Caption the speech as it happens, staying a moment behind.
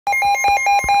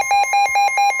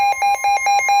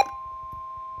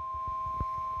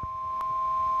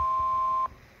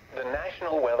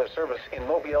Service in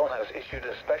Mobile has issued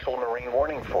a special marine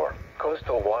warning for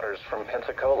coastal waters from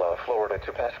Pensacola, Florida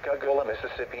to Pascagoula,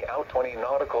 Mississippi out 20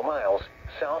 nautical miles,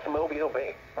 South Mobile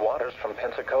Bay. Waters from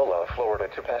Pensacola,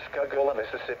 Florida to Pascagoula,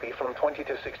 Mississippi from 20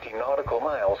 to 60 nautical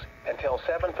miles until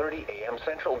 7:30 a.m.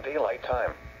 Central Daylight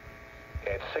Time.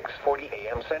 At 6:40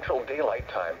 a.m. Central Daylight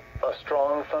Time, a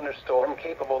strong thunderstorm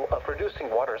capable of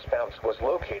producing waterspouts was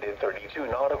located 32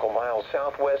 nautical miles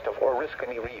southwest of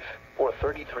Oriskany Reef, or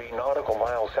 33 nautical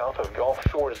miles south of Gulf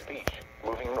Shores Beach,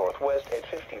 moving northwest at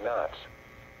 50 knots.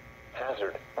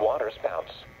 Hazard: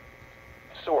 waterspouts.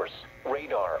 Source: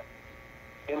 radar.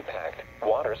 Impact: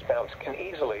 waterspouts can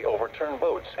easily overturn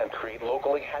boats and create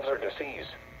locally hazardous seas.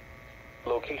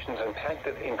 Locations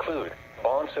impacted include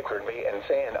Bon Secours Bay and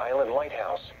Sand Island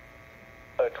Lighthouse.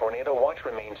 A tornado watch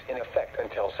remains in effect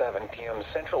until 7 p.m.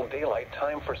 Central Daylight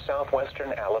Time for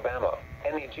southwestern Alabama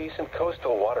and the adjacent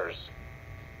coastal waters.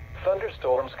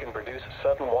 Thunderstorms can produce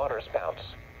sudden waterspouts.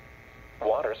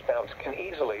 Waterspouts can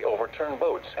easily overturn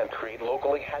boats and create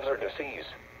locally hazardous seas.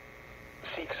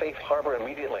 Seek safe harbor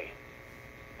immediately.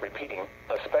 Repeating,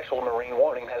 a special marine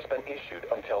warning has been issued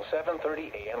until 7:30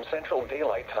 a.m. Central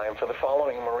Daylight Time for the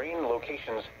following marine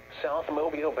locations: South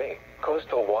Mobile Bay,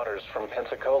 coastal waters from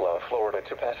Pensacola, Florida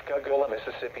to Pascagoula,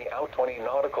 Mississippi out 20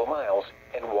 nautical miles,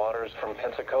 and waters from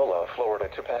Pensacola, Florida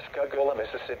to Pascagoula,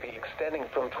 Mississippi extending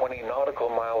from 20 nautical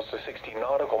miles to 60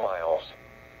 nautical miles.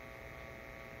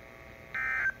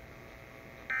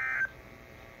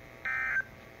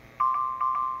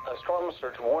 A storm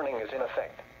surge warning is in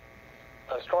effect.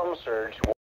 A storm surge